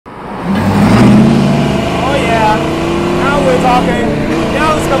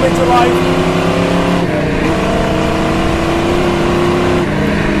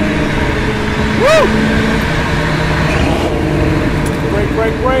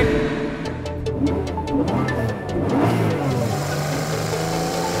break.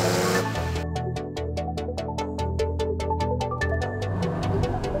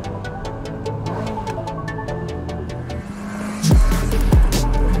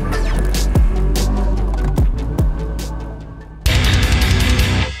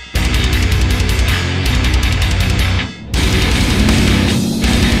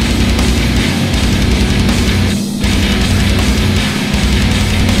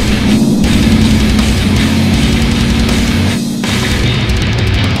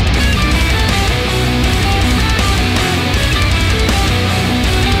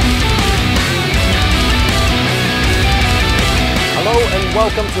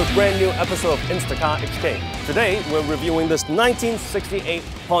 Welcome to a brand new episode of Instacar HK. Today we're reviewing this 1968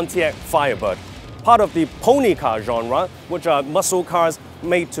 Pontiac Firebird, part of the pony car genre, which are muscle cars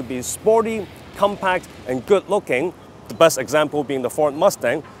made to be sporty, compact and good looking. The best example being the Ford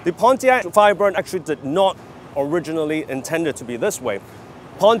Mustang. The Pontiac Firebird actually did not originally intended to be this way.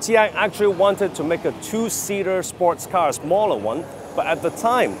 Pontiac actually wanted to make a two-seater sports car, a smaller one, but at the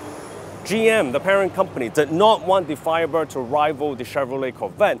time GM, the parent company, did not want the Firebird to rival the Chevrolet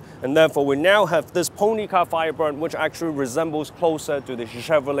Corvette, and therefore we now have this pony car Firebird which actually resembles closer to the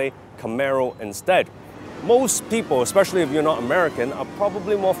Chevrolet Camaro instead. Most people, especially if you're not American, are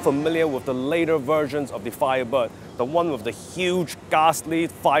probably more familiar with the later versions of the Firebird, the one with the huge, ghastly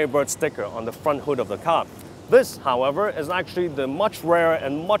Firebird sticker on the front hood of the car. This, however, is actually the much rarer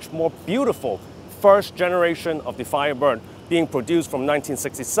and much more beautiful first generation of the Firebird, being produced from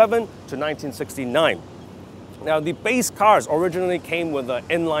 1967 to 1969. Now, the base cars originally came with an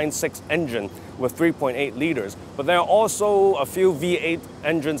inline-6 engine with 3.8 liters, but there are also a few V8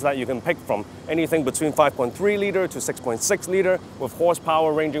 engines that you can pick from, anything between 5.3 liter to 6.6 liter, with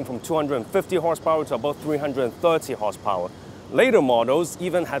horsepower ranging from 250 horsepower to about 330 horsepower. Later models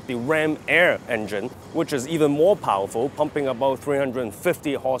even had the Ram Air engine, which is even more powerful, pumping about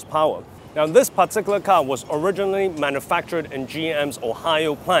 350 horsepower. Now, this particular car was originally manufactured in GM's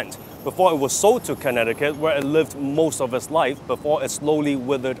Ohio plant before it was sold to Connecticut, where it lived most of its life before it slowly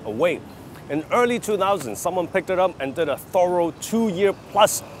withered away. In early 2000s, someone picked it up and did a thorough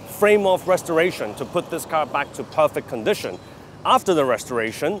 2-year-plus frame-off restoration to put this car back to perfect condition. After the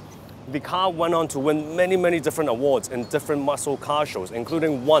restoration, the car went on to win many different awards in different muscle car shows,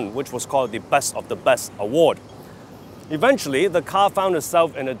 including one which was called the Best of the Best award. Eventually, the car found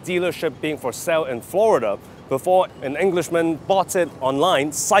itself in a dealership being for sale in Florida before an Englishman bought it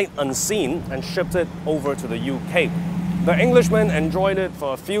online, sight unseen, and shipped it over to the UK. The Englishman enjoyed it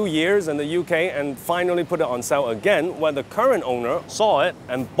for a few years in the UK and finally put it on sale again, where the current owner saw it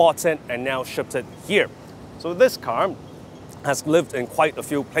and bought it and now shipped it here. So this car has lived in quite a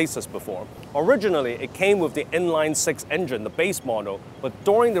few places before. Originally, it came with the inline-6 engine, the base model, but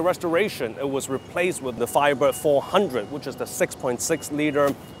during the restoration, it was replaced with the Firebird 400, which is the 6.6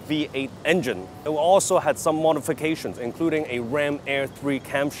 liter V8 engine. It also had some modifications, including a Ram Air 3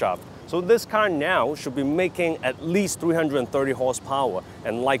 camshaft. So this car now should be making at least 330 horsepower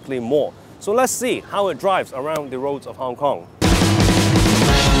and likely more. So let's see how it drives around the roads of Hong Kong.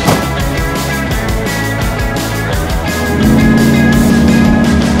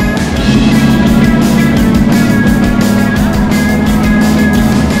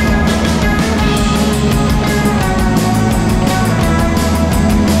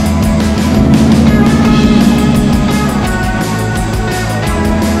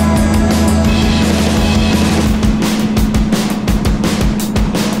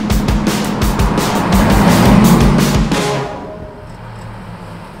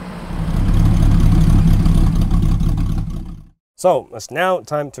 So it's now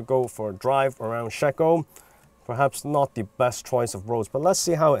time to go for a drive around Shekou. Perhaps not the best choice of roads, but let's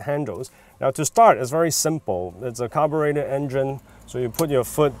see how it handles. Now, to start, it's very simple. It's a carbureted engine, so you put your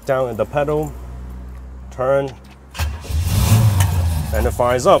foot down at the pedal, turn, and it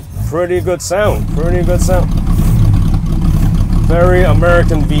fires up. Pretty good sound, pretty good sound. Very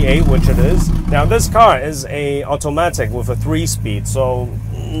American V8, which it is. Now, this car is a automatic with a 3-speed, so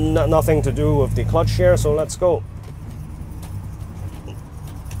nothing to do with the clutch here, so let's go.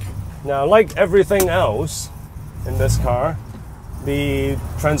 Now, like everything else in this car, the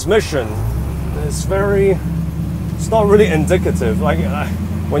transmission is it's not really indicative. Like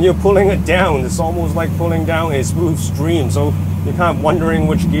when you're pulling it down, it's almost like pulling down a smooth stream, so you're kind of wondering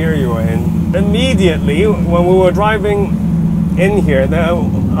which gear you're in. Immediately, when we were driving in here,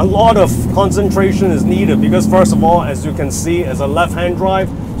 a lot of concentration is needed because, first of all, as you can see, it's a left-hand drive,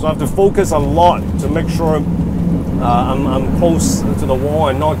 so I have to focus a lot to make sure I'm close to the wall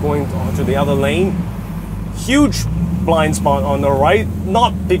and not going to the other lane. Huge blind spot on the right,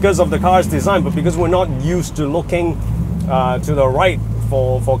 not because of the car's design, but because we're not used to looking to the right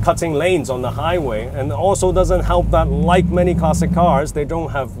for cutting lanes on the highway. And also doesn't help that, like many classic cars, they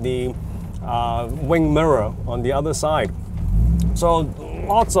don't have the wing mirror on the other side. So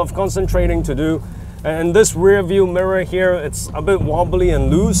lots of concentrating to do. And this rear view mirror here, it's a bit wobbly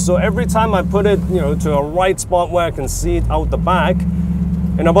and loose. So every time I put it, to a right spot where I can see it out the back,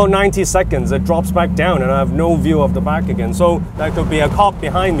 in about 90 seconds, it drops back down and I have no view of the back again. So that could be a cop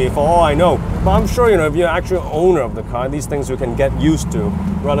behind me for all I know. But I'm sure, if you're actually owner of the car, these things you can get used to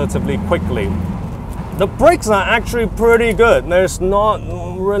relatively quickly. The brakes are actually pretty good. There's not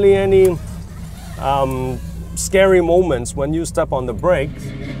really any scary moments when you step on the brakes.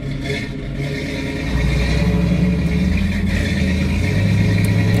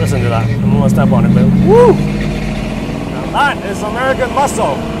 Listen to that. I'm gonna step on it, but woo! Now that is American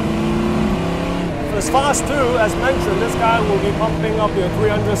muscle. It's fast too, as mentioned. This guy will be pumping up your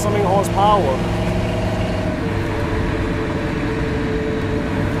 300 something horsepower.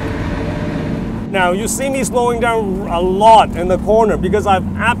 Now you see me slowing down a lot in the corner because I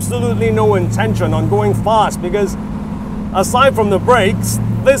have absolutely no intention on going fast, because aside from the brakes,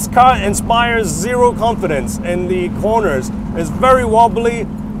 this car inspires zero confidence in the corners. It's very wobbly.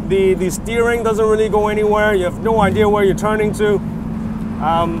 The steering doesn't really go anywhere. You have no idea where you're turning to.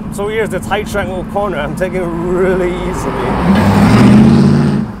 So here's the tight shangle corner. I'm taking it really easily.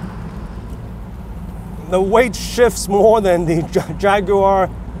 The weight shifts more than the Jaguar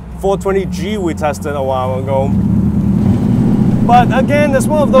 420G we tested a while ago. But again, it's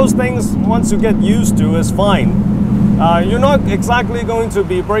one of those things, once you get used to, it's fine. You're not exactly going to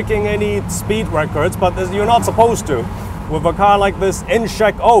be breaking any speed records, but you're not supposed to. With a car like this in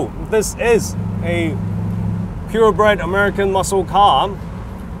check, this is a purebred American muscle car.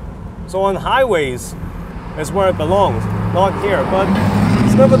 So on highways, it's where it belongs, not here. But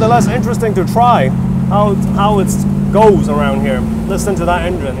it's nevertheless interesting to try how it goes around here. Listen to that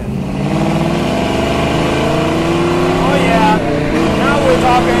engine. Oh yeah, now we're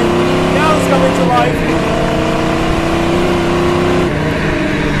talking. Now it's coming to life.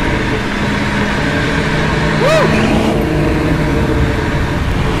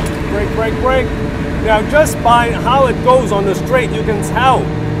 Brake. Now just by how it goes on the straight, you can tell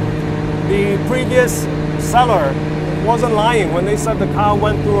the previous seller wasn't lying when they said the car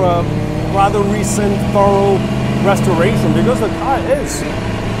went through a rather recent thorough restoration, because the car is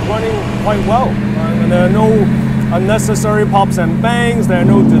running quite well. And there are no unnecessary pops and bangs, there are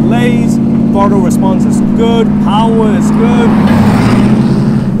no delays, throttle response is good, power is good.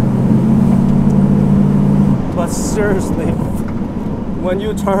 But seriously, when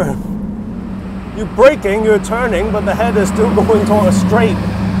you turn, you're braking, you're turning, but the head is still going toward a straight.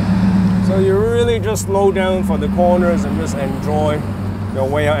 So you really just slow down for the corners and just enjoy your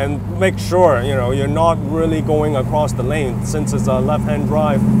way out, and make sure, you're not really going across the lane since it's a left-hand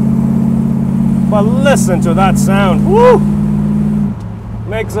drive. But listen to that sound. Woo!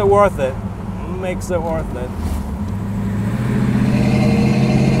 Makes it worth it. Makes it worth it.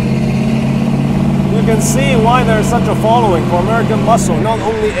 You can see why there's such a following for American muscle, not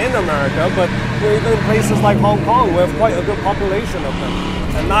only in America, but even in places like Hong Kong, we have quite a good population of them.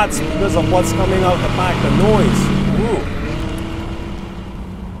 And that's because of what's coming out the back, the noise. Ooh.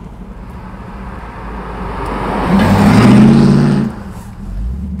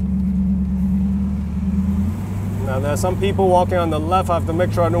 Now there are some people walking on the left. I have to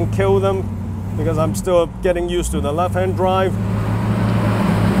make sure I don't kill them because I'm still getting used to the left-hand drive.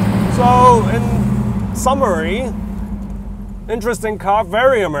 So in summary, interesting car,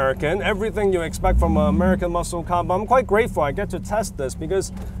 very American, everything you expect from an American muscle car, but I'm quite grateful I get to test this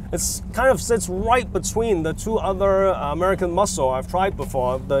because it's kind of sits right between the two other American muscle I've tried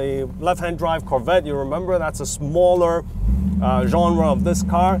before. The left-hand drive Corvette, you remember, that's a smaller genre of this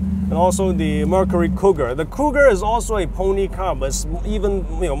car, and also the Mercury Cougar. The Cougar is also a pony car, but it's even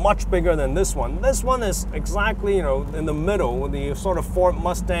much bigger than this one. This one is exactly in the middle, the sort of Ford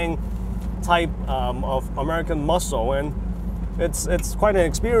Mustang type of American muscle, and it's quite an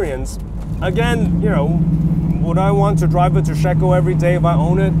experience. Again, would I want to drive it to Shekou every day if I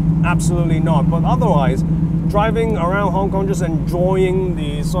own it? Absolutely not. But otherwise, driving around Hong Kong, just enjoying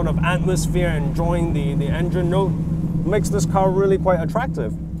the sort of atmosphere, enjoying the engine note, makes this car really quite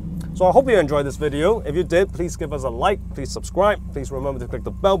attractive. So I hope you enjoyed this video. If you did, please give us a like, please subscribe. Please remember to click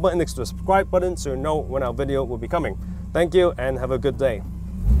the bell button next to the subscribe button so you know when our video will be coming. Thank you and have a good day.